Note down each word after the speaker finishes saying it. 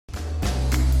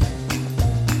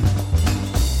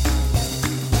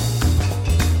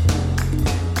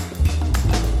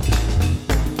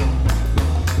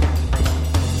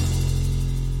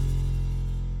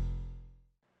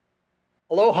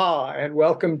Aloha and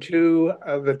welcome to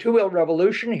the Two-Wheel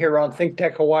Revolution here on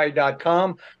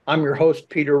ThinkTechHawaii.com. I'm your host,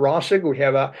 Peter Rossig. We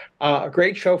have a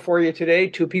great show for you today.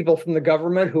 Two people from the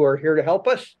government who are here to help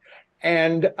us.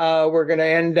 And we're going to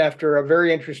end after a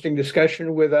very interesting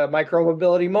discussion with a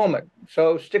micromobility moment.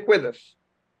 So stick with us.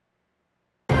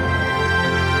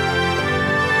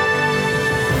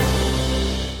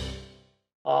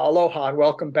 Aloha and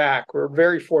welcome back. We're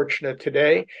very fortunate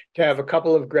today to have a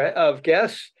couple of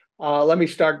guests. Let me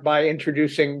start by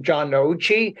introducing John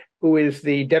Nouchi, who is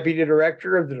the Deputy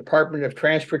Director of the Department of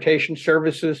Transportation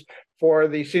Services for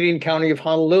the City and County of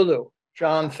Honolulu.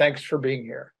 John, thanks for being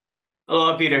here.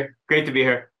 Hello, Peter. Great to be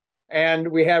here. And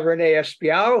we have Renee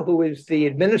Espiau, who is the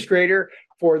Administrator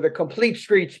for the Complete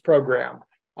Streets program.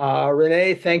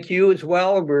 Renee, thank you as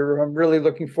well. I'm really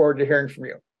looking forward to hearing from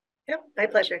you. Yep, my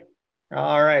pleasure.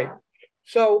 All right.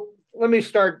 So let me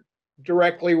start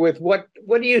directly with what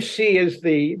do you see as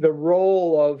the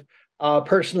role of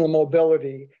personal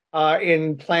mobility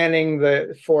in planning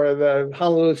for the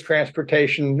Honolulu's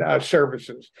transportation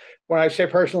services? When I say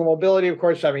personal mobility, of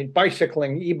course, I mean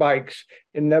bicycling, e-bikes,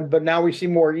 but now we see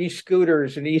more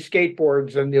e-scooters and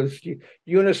e-skateboards and those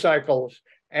unicycles.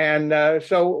 And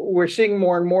so we're seeing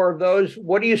more and more of those.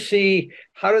 What do you see?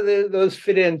 How do those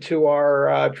fit into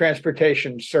our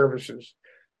transportation services?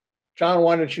 John,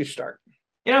 why don't you start?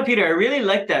 Peter, I really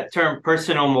like that term,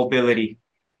 personal mobility.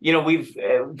 We've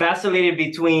vacillated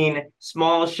between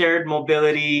small shared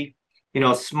mobility,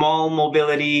 small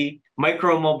mobility,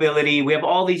 micro mobility. We have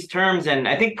all these terms, and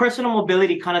I think personal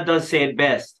mobility kind of does say it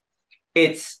best.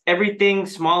 It's everything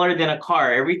smaller than a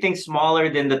car, everything smaller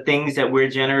than the things that we're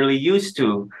generally used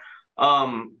to.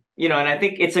 And I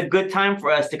think it's a good time for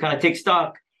us to kind of take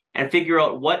stock and figure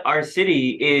out what our city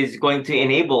is going to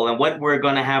enable and what we're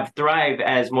going to have thrive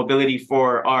as mobility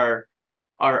for our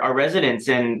residents.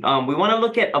 And we want to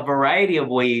look at a variety of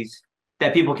ways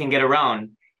that people can get around.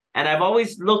 And I've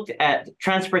always looked at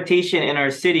transportation in our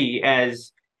city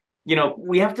as,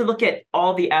 we have to look at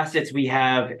all the assets we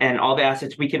have and all the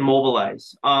assets we can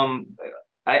mobilize.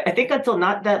 I think until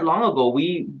not that long ago,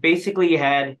 we basically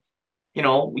had,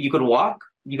 you could walk,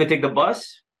 you could take the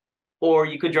bus, or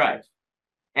you could drive.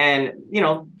 And,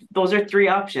 those are three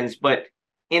options. But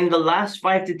in the last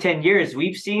 5 to 10 years,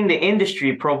 we've seen the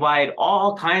industry provide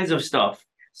all kinds of stuff.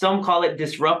 Some call it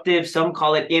disruptive, some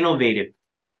call it innovative.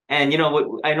 And,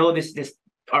 I know this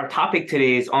our topic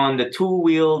today is on the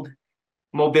two-wheeled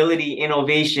mobility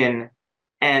innovation.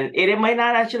 And it might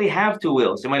not actually have two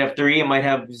wheels. It might have three, it might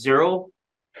have zero.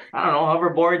 I don't know,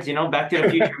 hoverboards, Back to the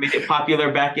Future made it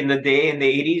popular back in the day in the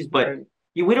 80s, but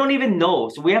we don't even know.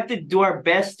 So we have to do our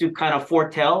best to kind of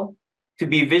foretell, to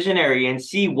be visionary and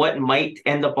see what might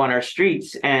end up on our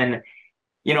streets. And,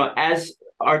 as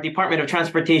our Department of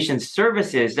Transportation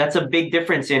Services, that's a big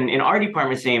difference in our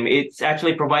department's name. It's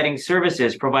actually providing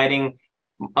services, providing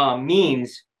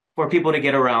means for people to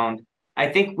get around. I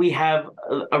think we have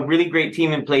a really great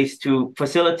team in place to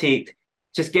facilitate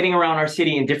just getting around our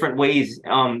city in different ways,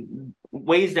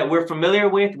 ways that we're familiar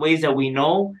with, ways that we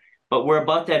know, but we're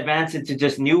about to advance into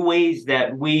just new ways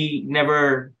that we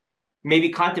never maybe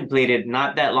contemplated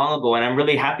not that long ago. And I'm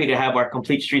really happy to have our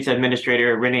Complete Streets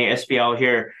Administrator, Renee Espiau,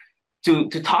 here to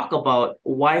talk about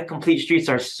why Complete Streets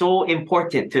are so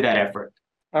important to that effort.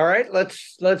 All right,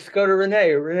 let's go to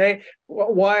Renee. Renee,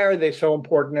 why are they so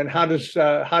important, and how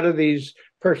do these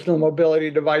personal mobility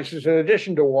devices, in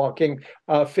addition to walking,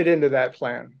 fit into that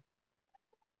plan?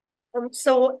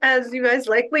 So as you guys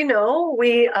likely know,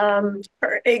 we are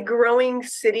a growing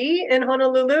city in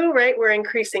Honolulu, right? We're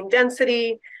increasing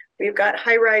density. We've got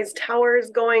high-rise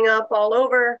towers going up all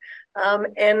over.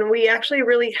 And we actually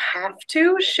really have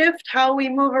to shift how we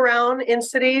move around in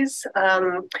cities.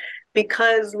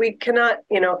 Because we cannot,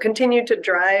 continue to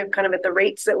drive kind of at the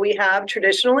rates that we have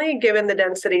traditionally, given the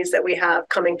densities that we have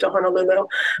coming to Honolulu.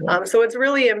 So it's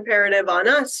really imperative on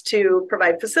us to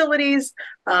provide facilities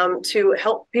to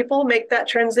help people make that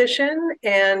transition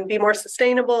and be more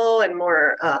sustainable and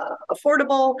more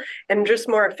affordable and just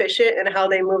more efficient in how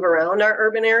they move around our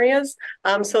urban areas,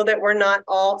 so that we're not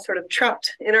all sort of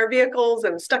trapped in our vehicles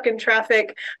and stuck in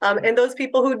traffic. And those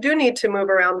people who do need to move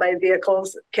around by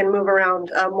vehicles can move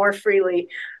around more freely.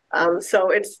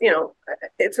 So it's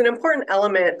an important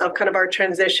element of kind of our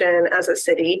transition as a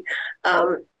city.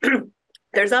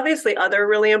 There's obviously other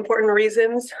really important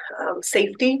reasons.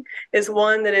 Safety is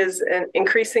one that is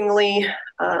increasingly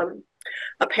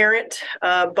apparent,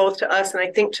 both to us and I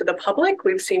think to the public.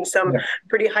 We've seen some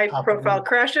pretty high profile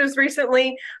crashes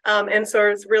recently. And so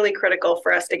it's really critical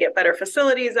for us to get better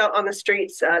facilities out on the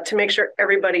streets to make sure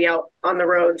everybody out on the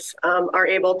roads are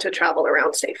able to travel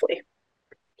around safely.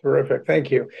 Terrific.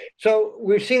 Thank you. So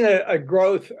we've seen a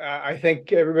growth, I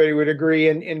think everybody would agree,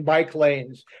 in bike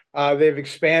lanes. They've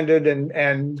expanded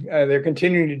and they're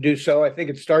continuing to do so. I think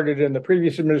it started in the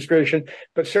previous administration,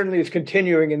 but certainly it's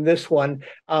continuing in this one.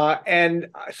 And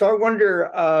so I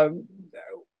wonder,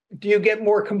 do you get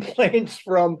more complaints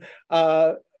from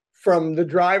the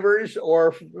drivers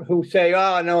or who say,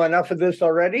 oh, no, enough of this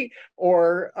already?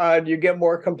 Or do you get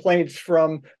more complaints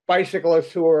from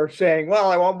bicyclists who are saying,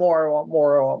 well, I want more, I want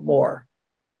more, I want more?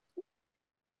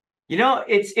 You know,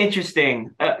 it's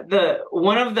interesting. The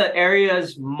one of the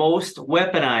areas most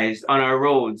weaponized on our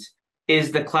roads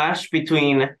is the clash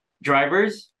between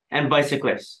drivers and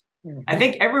bicyclists. Mm-hmm. I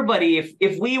think everybody,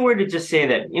 if we were to just say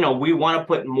that, you know, we want to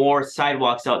put more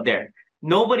sidewalks out there,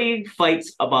 nobody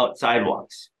fights about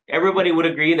sidewalks. Everybody would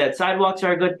agree that sidewalks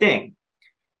are a good thing.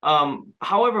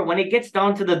 However, when it gets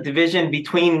down to the division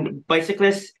between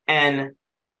bicyclists and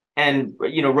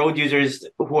you know, road users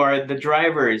who are the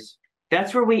drivers,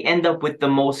 that's where we end up with the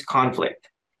most conflict.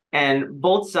 And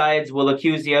both sides will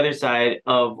accuse the other side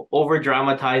of over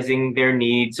dramatizing their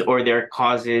needs or their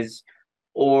causes,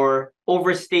 or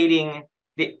overstating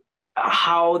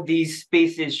how these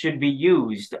spaces should be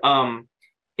used.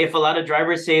 If a lot of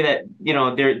drivers say that, you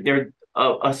know, they're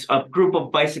a group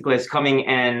of bicyclists coming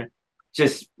and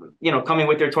just, you know, coming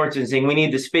with their torches and saying we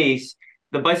need the space,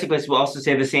 the bicyclists will also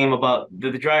say the same about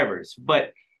the drivers.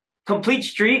 But complete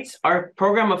streets, our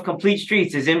program of complete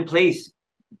streets is in place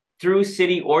through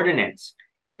city ordinance,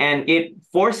 and it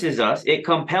forces us, it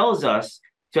compels us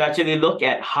to actually look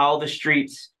at how the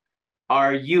streets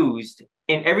are used.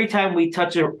 And every time we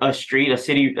touch a street, a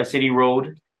city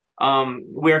road,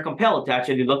 we are compelled to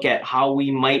actually look at how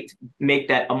we might make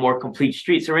that a more complete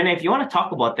street. So Renee, if you want to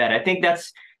talk about that, I think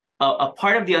that's a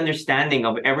part of the understanding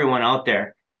of everyone out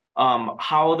there,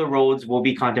 how the roads will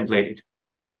be contemplated.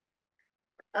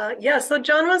 Yeah, so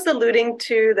John was alluding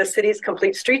to the city's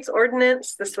Complete Streets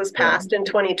Ordinance. This was passed in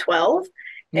 2012.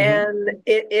 And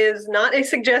it is not a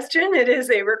suggestion, it is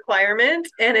a requirement.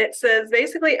 And it says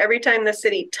basically every time the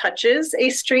city touches a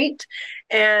street,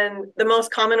 and the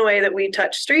most common way that we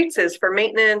touch streets is for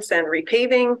maintenance and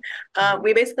repaving,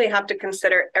 we basically have to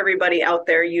consider everybody out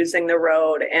there using the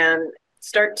road and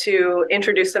start to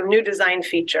introduce some new design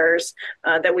features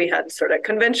that we had sort of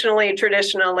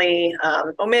traditionally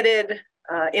omitted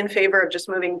in favor of just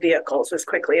moving vehicles as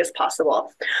quickly as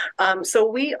possible. So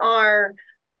we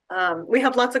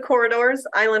have lots of corridors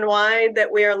island-wide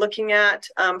that we are looking at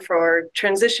for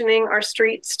transitioning our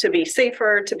streets to be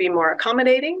safer, to be more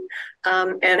accommodating,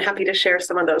 and happy to share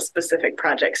some of those specific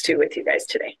projects too with you guys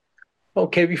today.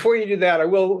 Okay, before you do that, I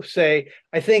will say,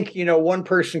 I think, you know, one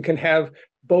person can have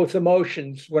both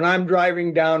emotions. When I'm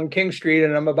driving down King Street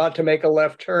and I'm about to make a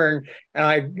left turn and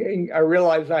I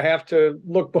realize I have to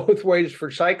look both ways for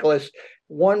cyclists,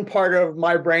 one part of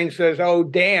my brain says, oh,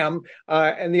 damn.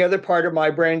 And the other part of my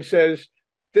brain says,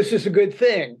 this is a good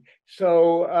thing.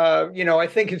 So, you know, I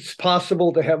think it's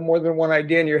possible to have more than one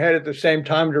idea in your head at the same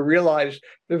time to realize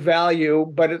the value.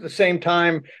 But at the same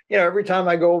time, you know, every time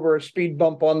I go over a speed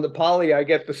bump on the poly, I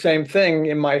get the same thing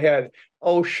in my head.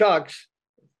 Oh, shucks,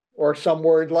 or some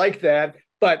word like that.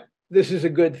 But this is a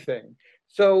good thing.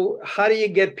 So how do you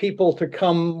get people to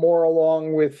come more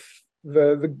along with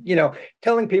the you know,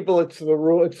 telling people it's the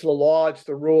rule, it's the law, it's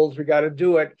the rules, we got to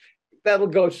do it? That'll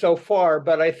go so far,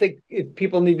 but I think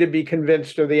people need to be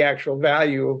convinced of the actual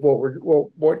value of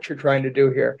what you're trying to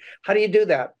do here. How do you do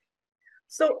that?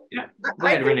 So yeah.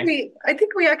 I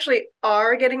think we actually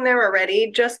are getting there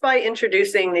already just by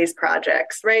introducing these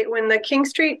projects, right? When the King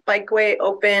Street Bikeway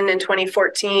opened in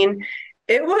 2014,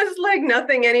 it was like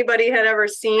nothing anybody had ever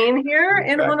seen here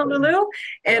in Honolulu.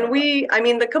 And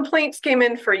the complaints came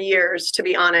in for years, to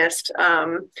be honest.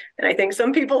 And I think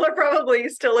some people are probably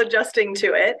still adjusting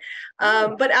to it.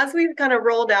 But as we've kind of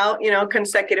rolled out, you know,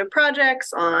 consecutive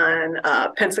projects on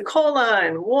Pensacola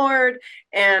and Ward,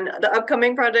 and the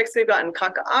upcoming projects we've got in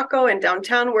Kaka'ako and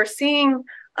downtown, we're seeing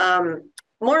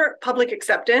more public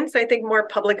acceptance, I think more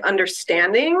public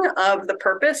understanding of the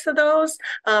purpose of those,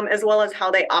 as well as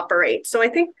how they operate. So I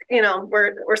think, you know,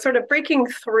 we're sort of breaking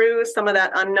through some of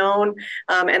that unknown,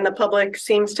 and the public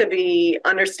seems to be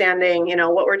understanding, you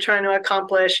know, what we're trying to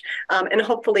accomplish, and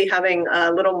hopefully having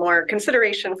a little more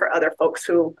consideration for other folks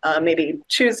who maybe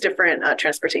choose different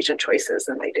transportation choices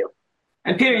than they do.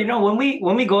 And Peter, you know, when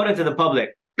we go into the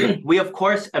public, we of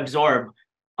course absorb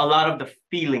a lot of the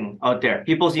feeling out there,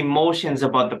 people's emotions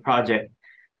about the project,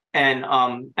 and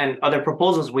other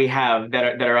proposals we have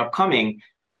that are upcoming.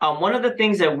 One of the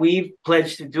things that we've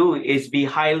pledged to do is be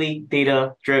highly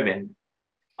data driven.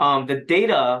 The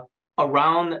data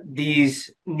around these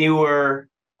newer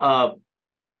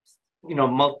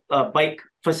bike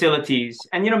facilities.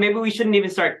 And maybe we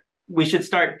should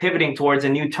start pivoting towards a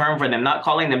new term for them, not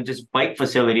calling them just bike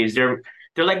facilities. They're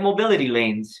like mobility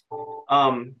lanes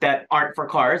that aren't for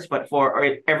cars, but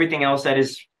for everything else that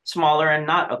is smaller and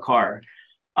not a car.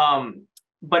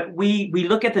 But we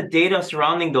look at the data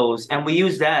surrounding those, and we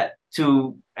use that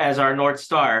as our North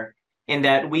Star, in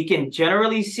that we can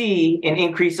generally see an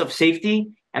increase of safety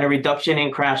and a reduction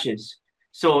in crashes.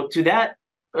 So to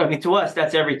us,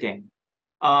 that's everything.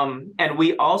 And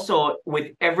we also,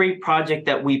 with every project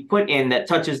that we put in that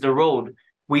touches the road,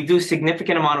 we do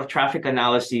significant amount of traffic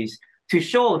analyses to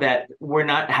show that we're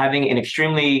not having an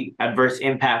extremely adverse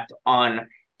impact on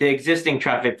the existing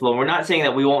traffic flow. We're not saying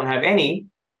that we won't have any.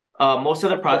 Most of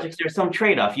the projects, there's some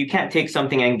trade-off. You can't take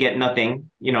something and get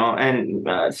nothing,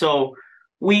 and so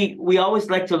we always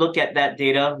like to look at that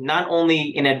data, not only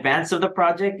in advance of the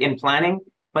project in planning,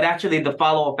 but actually the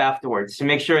follow-up afterwards to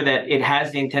make sure that it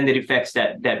has the intended effects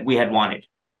that we had wanted.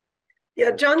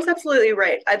 Yeah, John's absolutely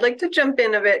right. I'd like to jump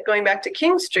in a bit, going back to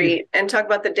King Street and talk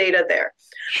about the data there.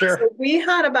 Sure. So we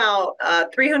had about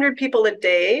 300 people a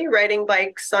day riding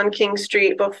bikes on King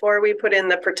Street before we put in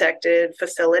the protected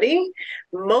facility.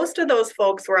 Most of those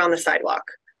folks were on the sidewalk,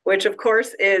 which of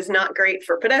course is not great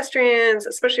for pedestrians,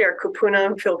 especially our kupuna,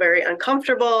 who feel very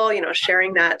uncomfortable,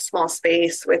 sharing that small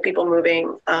space with people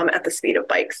moving at the speed of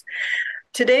bikes.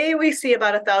 Today, we see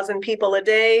about 1,000 people a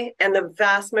day, and the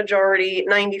vast majority,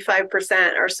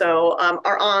 95% or so,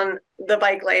 are on the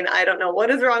bike lane. I don't know what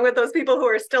is wrong with those people who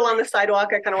are still on the sidewalk.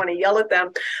 I kind of want to yell at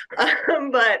them.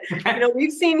 But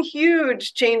we've seen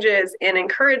huge changes in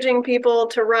encouraging people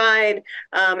to ride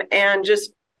and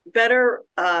just better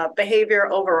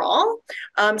behavior overall.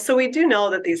 So we do know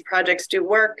that these projects do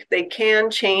work. They can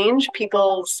change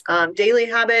people's daily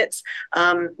habits.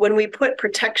 When we put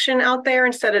protection out there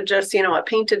instead of just, a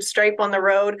painted stripe on the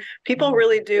road, people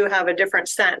really do have a different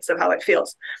sense of how it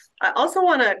feels. I also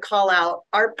want to call out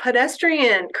our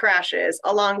pedestrian crashes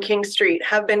along King Street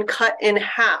have been cut in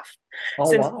half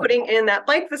since putting in that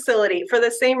bike facility, for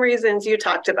the same reasons you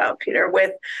talked about, Peter,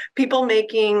 with people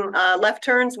making left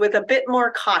turns with a bit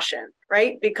more caution,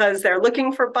 right? Because they're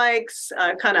looking for bikes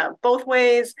kind of both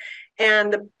ways.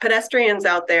 And the pedestrians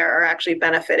out there are actually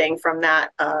benefiting from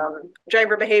that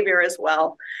driver behavior as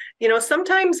well.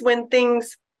 Sometimes when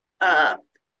things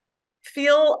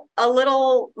feel a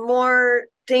little more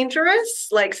dangerous,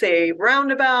 like say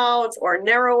roundabouts or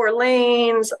narrower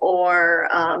lanes or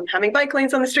having bike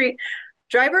lanes on the street,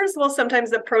 drivers will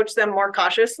sometimes approach them more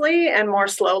cautiously and more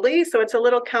slowly. So it's a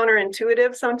little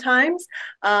counterintuitive sometimes,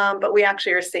 but we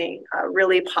actually are seeing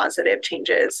really positive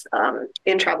changes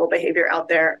in travel behavior out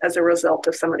there as a result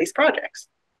of some of these projects.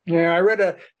 Yeah, I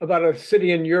read about a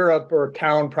city in Europe, or a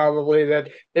town probably, that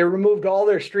they removed all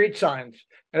their street signs.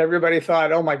 And everybody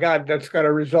thought, oh my God, that's going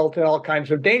to result in all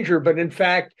kinds of danger. But in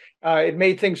fact, it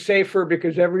made things safer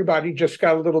because everybody just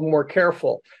got a little more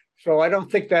careful. So I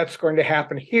don't think that's going to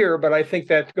happen here, but I think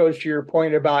that goes to your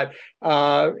point about,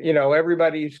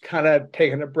 everybody's kind of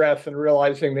taking a breath and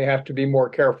realizing they have to be more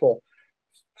careful.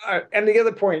 And the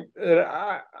other point,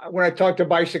 when I talk to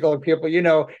bicycling people,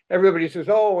 everybody says,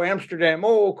 oh, Amsterdam,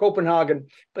 oh, Copenhagen.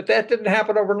 But that didn't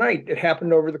happen overnight. It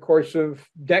happened over the course of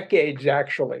decades,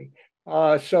 actually.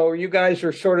 So you guys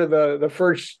are sort of the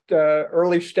first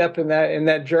early step in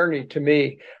that journey to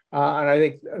me. And I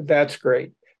think that's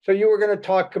great. So you were going to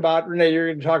talk about, Renee, you're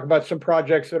going to talk about some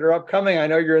projects that are upcoming. I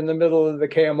know you're in the middle of the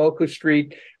Keeaumoku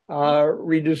Street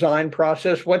redesign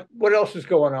process. What else is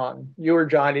going on? You or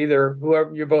John,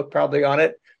 whoever, you're both probably on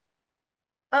it.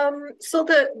 So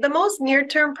the most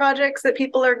near-term projects that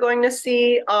people are going to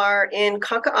see are in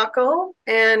Kaka'ako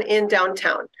and in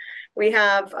downtown. We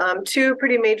have two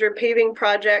pretty major paving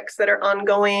projects that are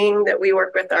ongoing that we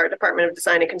work with our Department of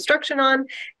Design and Construction on,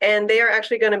 and they are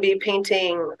actually going to be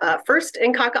painting first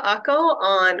in Kaka'ako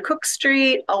on Cook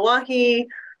Street, Oahe,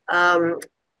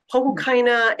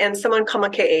 Hohukaina, and some on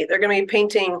Kamakei. They're going to be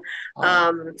painting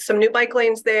some new bike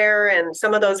lanes there, and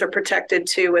some of those are protected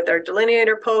too with our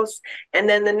delineator posts. And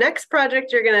then the next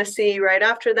project you're going to see right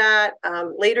after that,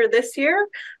 later this year,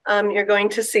 you're going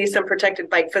to see some protected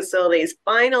bike facilities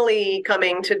finally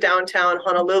coming to downtown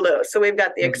Honolulu. So we've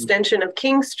got the extension of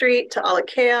King Street to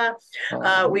Alakea.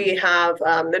 We have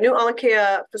the new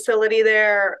Alakea facility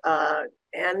there.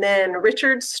 And then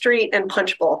Richard Street and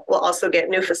Punch Bowl will also get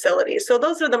new facilities. So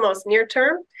those are the most near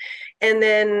term. And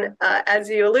then, as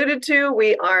you alluded to,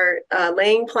 we are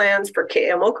laying plans for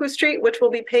Keeaumoku Street, which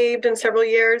will be paved in several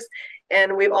years.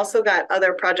 And we've also got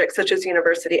other projects such as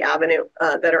University Avenue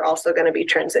that are also going to be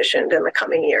transitioned in the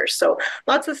coming years. So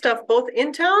lots of stuff both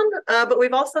in town, but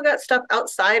we've also got stuff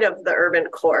outside of the urban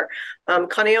core.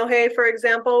 Kaneohe, for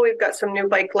example, we've got some new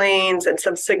bike lanes and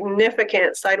some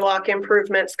significant sidewalk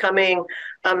improvements coming.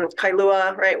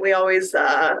 Kailua, right? We always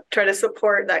try to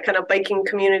support that kind of biking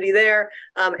community there,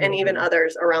 and even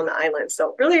others around the island.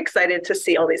 So really excited to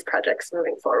see all these projects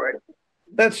moving forward.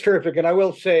 That's terrific. And I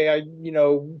will say, I,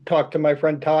 talked to my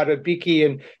friend Todd at Beaky,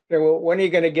 and well, when are you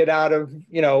going to get out of,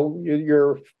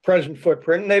 your present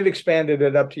footprint? And they've expanded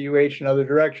it up to UH and other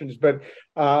directions. But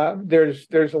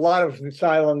there's a lot of this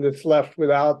island that's left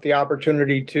without the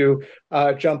opportunity to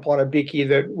jump on a Beaky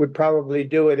that would probably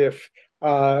do it if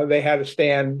they had a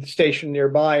station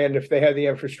nearby and if they had the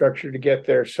infrastructure to get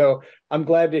there. So I'm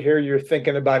glad to hear you're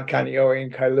thinking about Kaneohe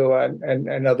and Kailua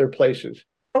and other places.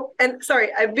 Oh, and sorry,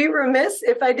 I'd be remiss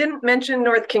if I didn't mention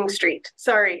North King Street.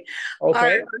 Sorry.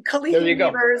 Okay. Our Kalihi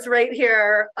neighbors right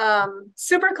here,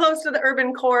 super close to the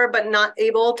urban core, but not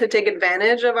able to take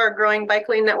advantage of our growing bike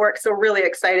lane network. So really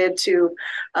excited to,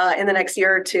 in the next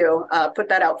year or two, put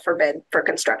that out for bid for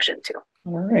construction too.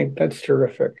 All right, that's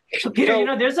terrific. So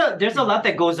Peter, there's a lot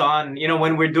that goes on,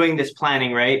 when we're doing this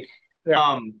planning, right?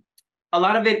 Yeah. A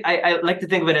lot of it, I like to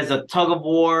think of it as a tug of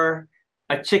war,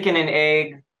 a chicken and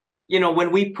egg.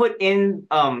 When we put in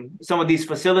some of these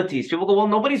facilities, people go, well,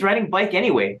 nobody's riding bike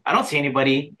anyway. I don't see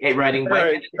anybody riding bike.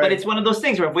 Right. But it's one of those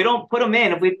things where if we don't put them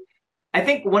in, I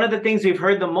think one of the things we've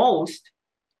heard the most,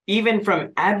 even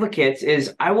from advocates,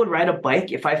 is I would ride a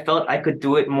bike if I felt I could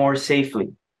do it more safely.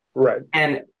 Right.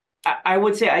 And I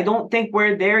would say, I don't think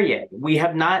we're there yet. We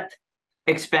have not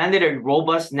expanded a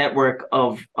robust network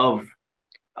of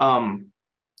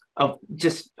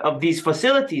these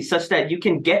facilities such that you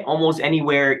can get almost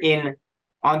anywhere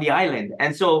on the island.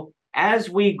 And so as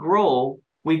we grow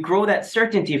that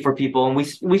certainty for people, and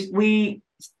we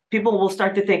people will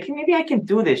start to think, hey, maybe I can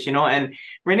do this, and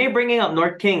Renee bringing up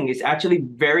North King is actually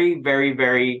very, very,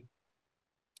 very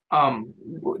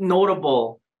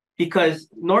notable, because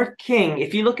North King,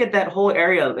 if you look at that whole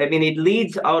area, I mean, it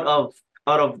leads out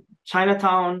of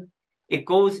Chinatown, it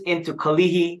goes into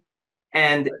Kalihi,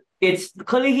 and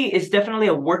Kalihi is definitely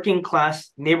a working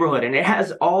class neighborhood, and it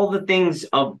has all the things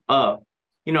of a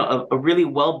really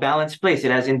well balanced place.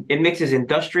 It mixes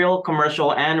industrial,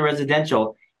 commercial, and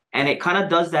residential, and it kind of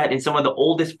does that in some of the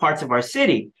oldest parts of our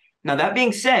city. Now, that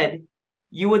being said,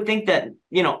 you would think that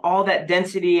all that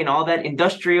density and all that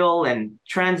industrial and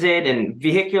transit and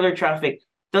vehicular traffic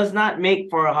does not make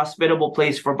for a hospitable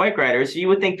place for bike riders. So you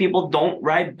would think people don't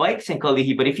ride bikes in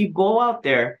Kalihi, but if you go out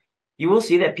there, you will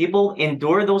see that people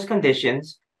endure those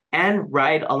conditions and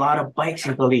ride a lot of bikes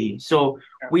in Kalihi. So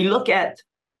we look at,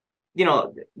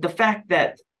 the fact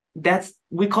that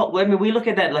we look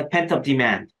at that like pent up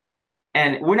demand,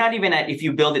 and we're not even at, if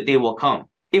you build it, they will come.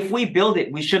 If we build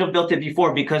it, we should have built it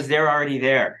before because they're already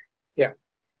there. Yeah,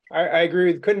 I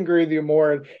agree. Couldn't agree with you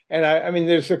more. And I mean,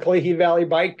 there's the Kalihi Valley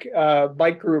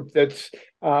bike group that's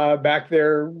back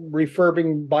there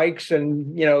refurbing bikes,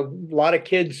 and a lot of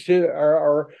kids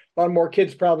are a lot more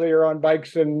kids probably are on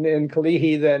bikes in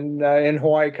Kalihi than in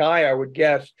Hawaii Kai, I would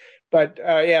guess. But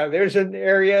there's an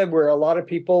area where a lot of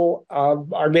people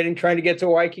are trying to get to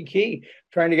Waikiki,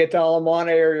 trying to get to Alamana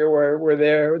area where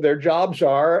their jobs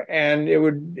are, and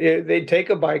they'd take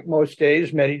a bike most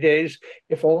days, many days,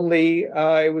 if only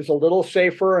it was a little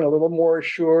safer and a little more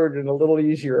assured and a little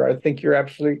easier. I think you're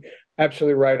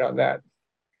absolutely right on that.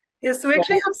 Yeah, so we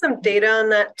actually have some data on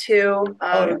that too.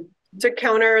 To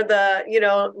counter the,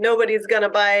 nobody's gonna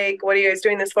bike, what are you guys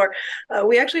doing this for?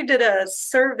 We actually did a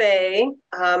survey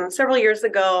several years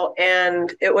ago,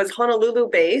 and it was Honolulu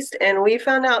based, and we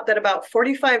found out that about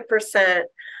 45%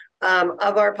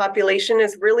 of our population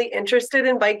is really interested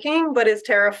in biking, but is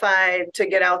terrified to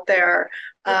get out there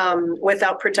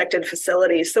without protected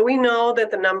facilities. So we know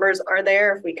that the numbers are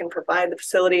there if we can provide the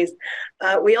facilities.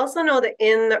 We also know that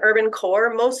in the urban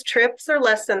core, most trips are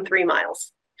less than 3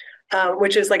 miles.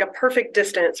 Which is like a perfect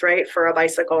distance, right, for a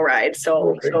bicycle ride.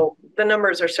 So the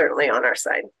numbers are certainly on our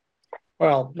side.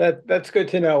 Well, that's good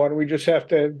to know, and we just have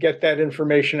to get that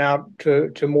information out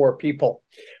to more people.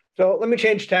 So let me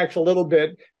change tacks a little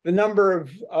bit. The number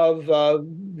of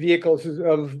vehicles,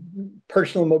 of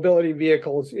personal mobility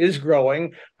vehicles, is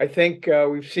growing. I think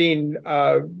we've seen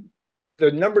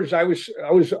the numbers, I was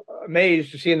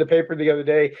amazed to see in the paper the other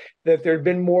day that there'd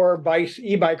been more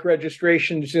e-bike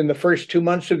registrations in the first 2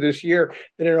 months of this year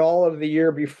than in all of the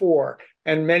year before.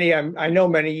 And I know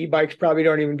many e-bikes probably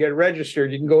don't even get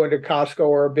registered. You can go into Costco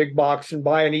or a big box and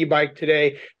buy an e-bike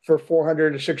today for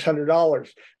 $400 to $600.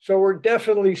 So we're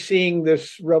definitely seeing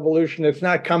this revolution. It's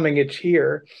not coming, it's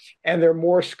here. And there are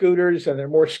more scooters and there are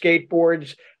more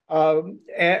skateboards.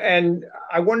 And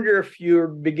I wonder if you're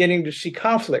beginning to see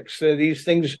conflicts. These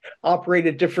things operate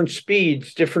at different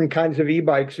speeds, different kinds of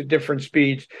e-bikes at different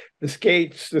speeds, the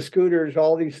skates, the scooters,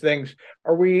 all these things.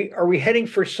 Are we heading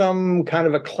for some kind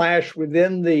of a clash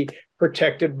within the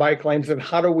protected bike lanes? And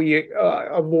how do we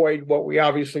avoid what we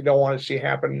obviously don't want to see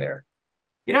happen there?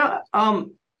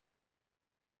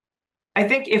 I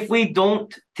think if we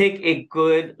don't take a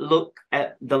good look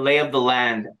at the lay of the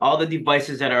land, all the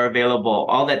devices that are available,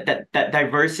 all that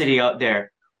diversity out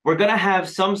there, we're going to have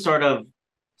some sort of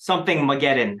something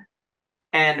Mageddon.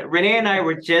 And Renee and I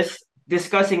were just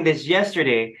discussing this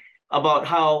yesterday about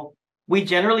how we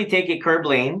generally take a curb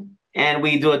lane and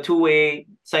we do a two-way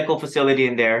cycle facility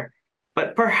in there.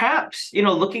 But perhaps,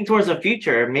 looking towards the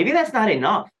future, maybe that's not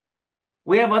enough.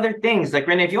 We have other things like,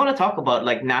 Renee, if you want to talk about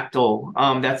like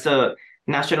NACTO, that's a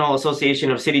National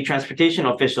Association of City Transportation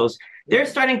Officials. They're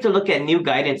starting to look at new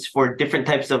guidance for different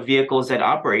types of vehicles that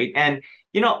operate. And,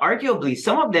 arguably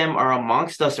some of them are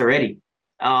amongst us already.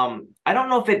 I don't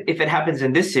know if it happens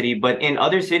in this city, but in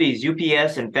other cities,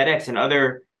 UPS and FedEx and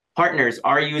other partners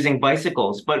are using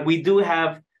bicycles. But we do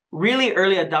have really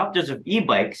early adopters of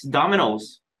e-bikes.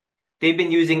 Domino's, they've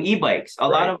been using e-bikes. A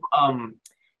lot of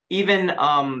even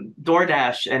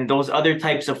DoorDash and those other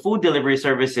types of food delivery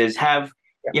services have,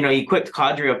 equipped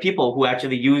cadre of people who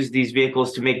actually use these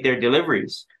vehicles to make their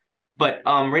deliveries. But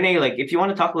Renee, if you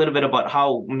want to talk a little bit about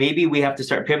how maybe we have to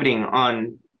start pivoting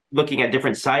on looking at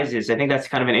different sizes, I think that's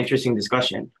kind of an interesting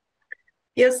discussion.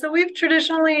 Yeah, so we've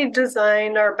traditionally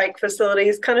designed our bike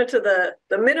facilities kind of to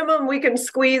the minimum we can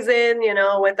squeeze in,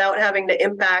 without having to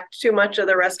impact too much of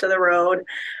the rest of the road.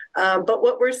 But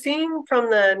what we're seeing from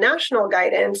the national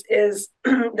guidance is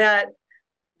that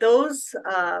those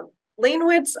lane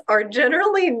widths are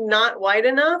generally not wide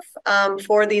enough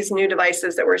for these new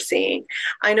devices that we're seeing.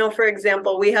 I know, for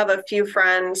example, we have a few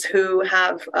friends who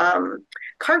have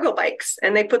cargo bikes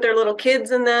and they put their little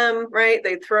kids in them, right?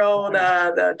 They throw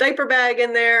the diaper bag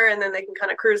in there and then they can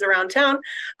kind of cruise around town.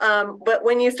 But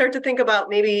when you start to think about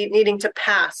maybe needing to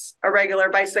pass a regular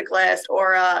bicyclist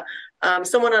or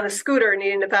someone on a scooter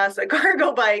needing to pass a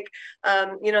cargo bike,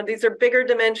 these are bigger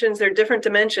dimensions, they're different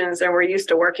dimensions than we're used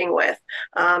to working with.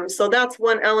 So that's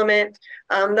one element.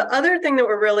 The other thing that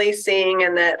we're really seeing,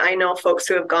 and that I know folks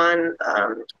who have gone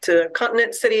to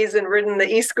continent cities and ridden the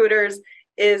e-scooters,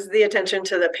 is the attention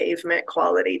to the pavement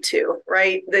quality too,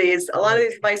 right? A lot of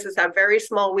these devices have very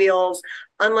small wheels.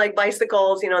 Unlike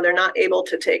bicycles, they're not able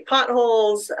to take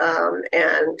potholes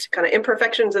and kind of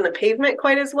imperfections in the pavement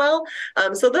quite as well.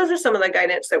 So those are some of the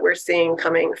guidance that we're seeing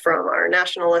coming from our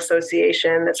national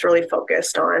association that's really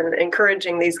focused on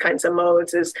encouraging these kinds of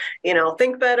modes is,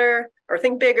 think better or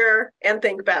think bigger and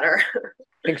think better.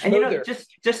 And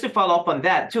just to follow up on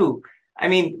that too, I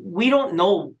mean, we don't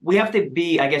know. We have to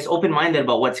be, I guess, open-minded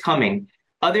about what's coming.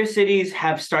 Other cities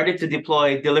have started to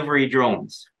deploy delivery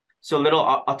drones. So little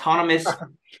autonomous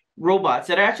robots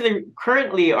that actually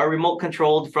currently are remote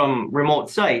controlled from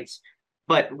remote sites.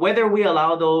 But whether we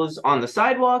allow those on the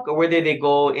sidewalk or whether they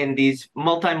go in these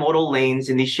multimodal lanes,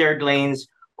 in these shared lanes,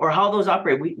 or how those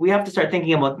operate, we have to start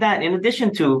thinking about that. In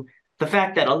addition to the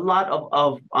fact that a lot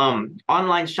of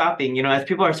online shopping, as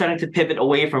people are starting to pivot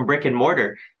away from brick and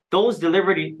mortar, those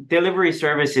delivery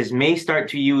services may start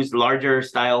to use larger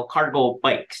style cargo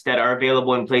bikes that are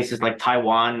available in places like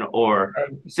Taiwan or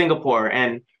Singapore.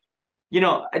 And,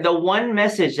 the one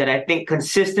message that I think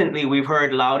consistently we've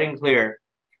heard loud and clear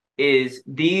is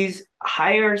these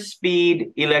higher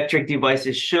speed electric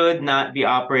devices should not be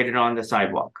operated on the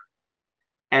sidewalk.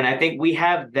 And I think we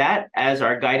have that as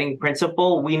our guiding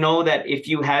principle. We know that if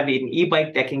you have an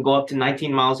e-bike that can go up to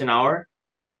 19 miles an hour,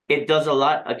 it does a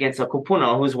lot against a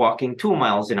kupuna who's walking 2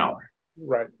 miles an hour.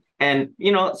 Right. And,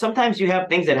 sometimes you have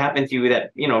things that happen to you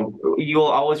that, you'll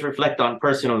always reflect on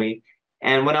personally.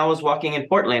 And when I was walking in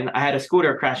Portland, I had a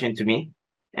scooter crash into me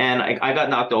and I got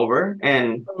knocked over.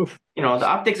 And, the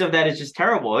optics of that is just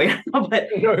terrible, but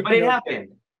it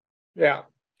happened. Yeah.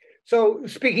 So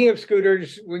speaking of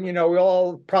scooters, we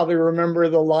all probably remember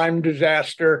the Lime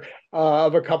disaster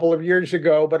of a couple of years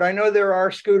ago, but I know there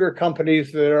are scooter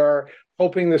companies that are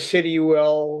hoping the city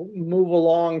will move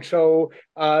along so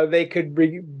they could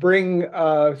bring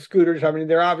scooters. I mean,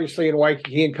 they're obviously in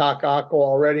Waikiki and Kaka'ako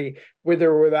already, with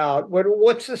or without.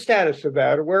 What's the status of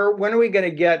that? When are we going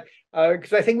to get?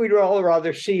 Because I think we'd all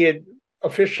rather see it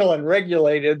official and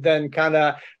regulated than kind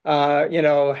of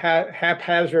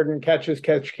haphazard and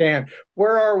catch can.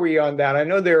 Where are we on that? I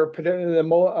know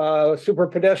the super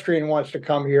pedestrian wants to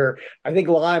come here. I think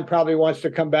Lime probably wants to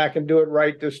come back and do it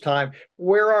right this time.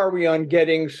 Where are we on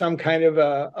getting some kind of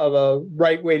a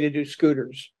right way to do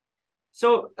scooters?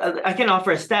 So I can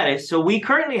offer a status. So we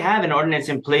currently have an ordinance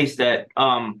in place that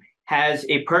has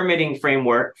a permitting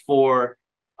framework for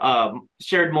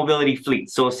shared mobility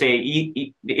fleets. So say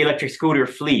the electric scooter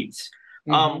fleets.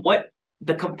 What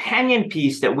the companion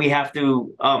piece that we have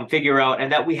to figure out,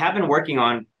 and that we have been working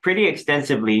on pretty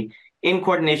extensively in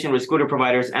coordination with scooter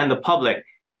providers and the public,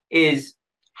 is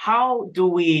how do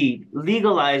we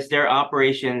legalize their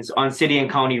operations on city and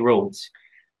county roads?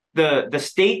 The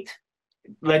state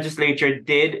legislature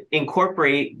did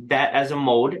incorporate that as a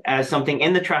mode, as something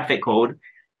in the traffic code,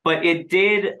 but it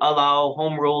did allow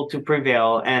home rule to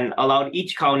prevail and allowed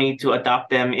each county to adopt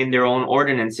them in their own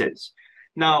ordinances.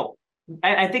 Now,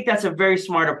 I think that's a very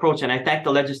smart approach, and I thank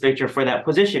the legislature for that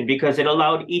position, because it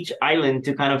allowed each island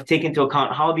to kind of take into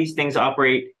account how these things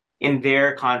operate in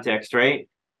their context, right?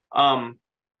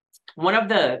 One of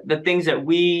the things that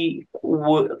we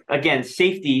would, again,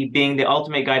 safety being the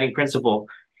ultimate guiding principle,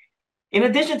 in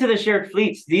addition to the shared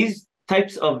fleets, these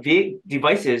types of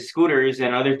devices, scooters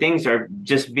and other things, are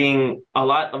just being, a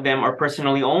lot of them are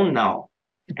personally owned now.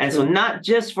 And so not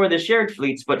just for the shared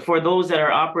fleets, but for those that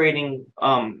are operating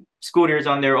scooters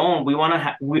on their own, we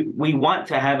want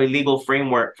to have a legal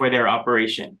framework for their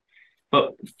operation.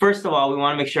 But first of all, we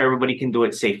want to make sure everybody can do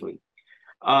it safely.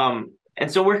 And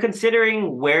so we're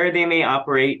considering where they may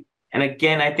operate. And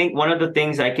again, I think one of the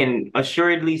things I can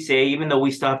assuredly say, even though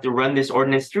we still have to run this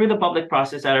ordinance through the public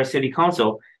process at our city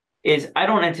council, is I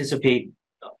don't anticipate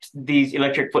these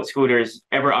electric foot scooters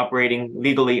ever operating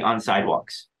legally on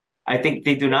sidewalks. I think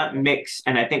they do not mix,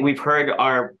 and I think we've heard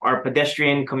our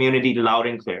pedestrian community loud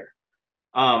and clear.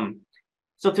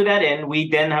 So to that end, we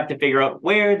then have to figure out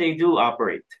where they do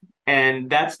operate. And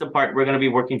that's the part we're going to be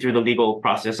working through the legal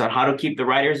process on, how to keep the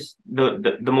riders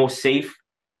the most safe.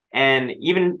 And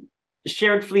even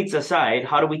shared fleets aside,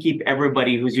 how do we keep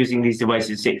everybody who's using these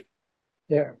devices safe?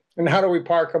 Yeah. And how do we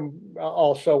park them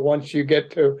also once you get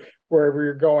to wherever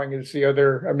you're going is the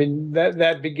other. I mean,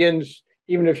 that begins,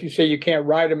 even if you say you can't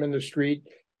ride them in the street,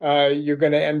 you're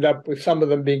going to end up with some of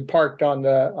them being parked on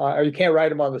you can't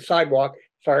ride them on the sidewalk.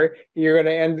 Sorry, you're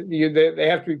going to they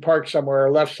have to be parked somewhere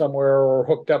or left somewhere or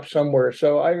hooked up somewhere.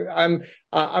 So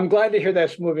I'm glad to hear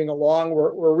that's moving along.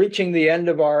 We're reaching the end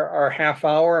of our half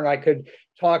hour, and I could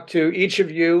talk to each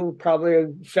of you probably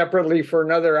separately for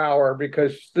another hour,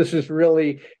 because this is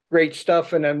really great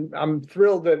stuff, and I'm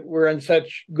thrilled that we're in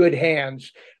such good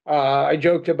hands. I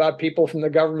joked about people from the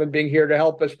government being here to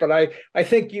help us, but I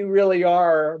think you really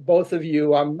are, both of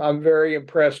you. I'm very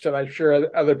impressed, and I'm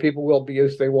sure other people will be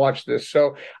as they watch this.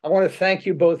 So I want to thank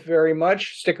you both very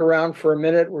much. Stick around for a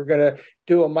minute. We're going to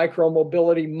do a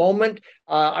micro-mobility moment.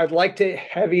 I'd like to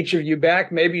have each of you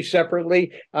back, maybe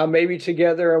separately, maybe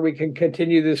together, and we can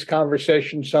continue this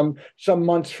conversation some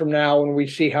months from now when we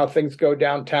see how things go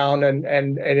downtown and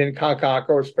in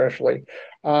Kakaako especially.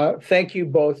 Thank you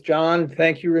both, John.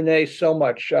 Thank you, Renee, so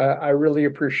much. I really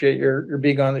appreciate your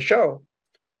being on the show.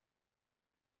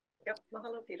 Yep.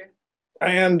 Mahalo, Peter.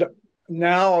 And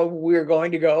now we're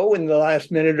going to go, in the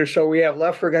last minute or so we have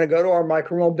left, we're going to go to our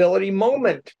micromobility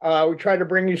moment. We try to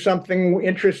bring you something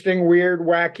interesting, weird,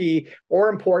 wacky, or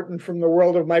important from the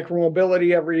world of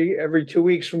micromobility every 2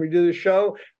 weeks when we do the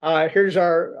show. Here's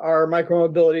our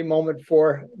micromobility moment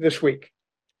for this week.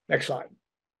 Next slide.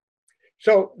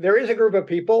 So there is a group of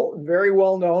people very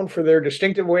well known for their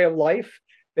distinctive way of life.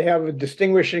 They have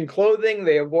distinguishing clothing.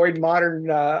 They avoid modern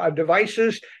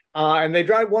devices. And they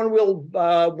drive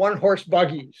one-horse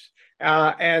buggies,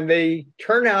 and they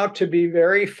turn out to be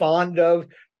very fond of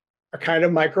a kind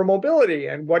of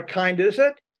micromobility. And what kind is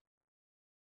it?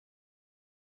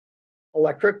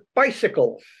 Electric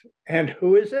bicycles. And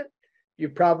who is it? You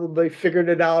probably figured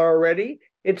it out already.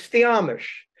 It's the Amish.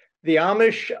 The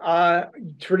Amish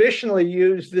traditionally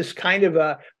use this kind of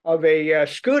a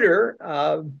scooter,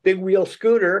 big wheel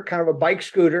scooter, kind of a bike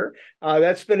scooter.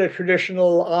 That's been a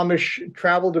traditional Amish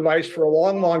travel device for a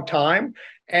long, long time.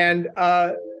 And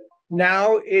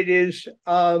now it is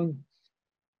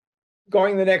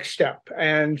going the next step.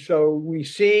 And so we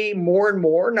see more and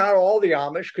more, not all the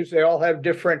Amish, because they all have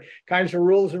different kinds of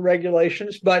rules and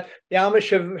regulations, but the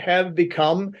Amish have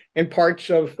become, in parts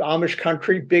of Amish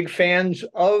country, big fans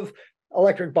of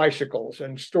electric bicycles,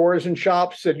 and stores and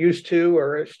shops that used to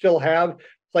or still have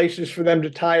places for them to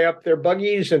tie up their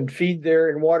buggies and feed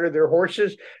and water their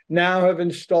horses now have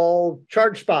installed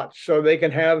charge spots so they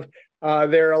can have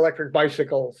their electric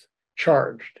bicycles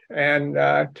charged. And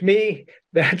to me,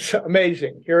 that's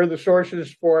amazing. Here are the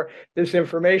sources for this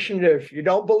information. If you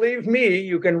don't believe me,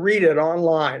 you can read it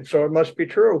online. So it must be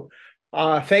true.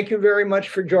 Thank you very much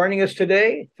for joining us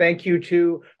today. Thank you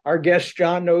to our guests,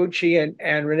 John Nochi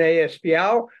and Renee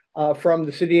Espiau from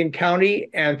the city and county.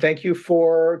 And thank you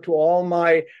to all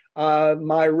my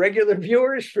regular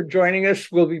viewers for joining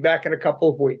us. We'll be back in a couple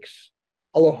of weeks.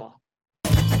 Aloha.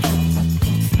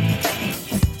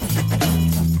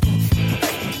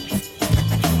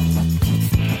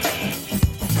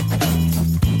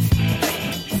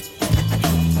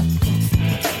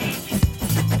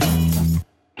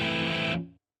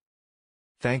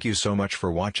 Thank you so much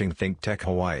for watching Think Tech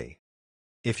Hawaii.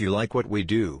 If you like what we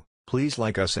do, please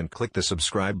like us and click the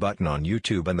subscribe button on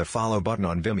YouTube and the follow button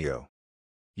on Vimeo.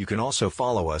 You can also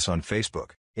follow us on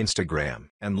Facebook, Instagram,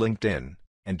 and LinkedIn,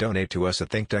 and donate to us at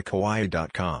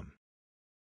thinktechhawaii.com.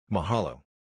 Mahalo.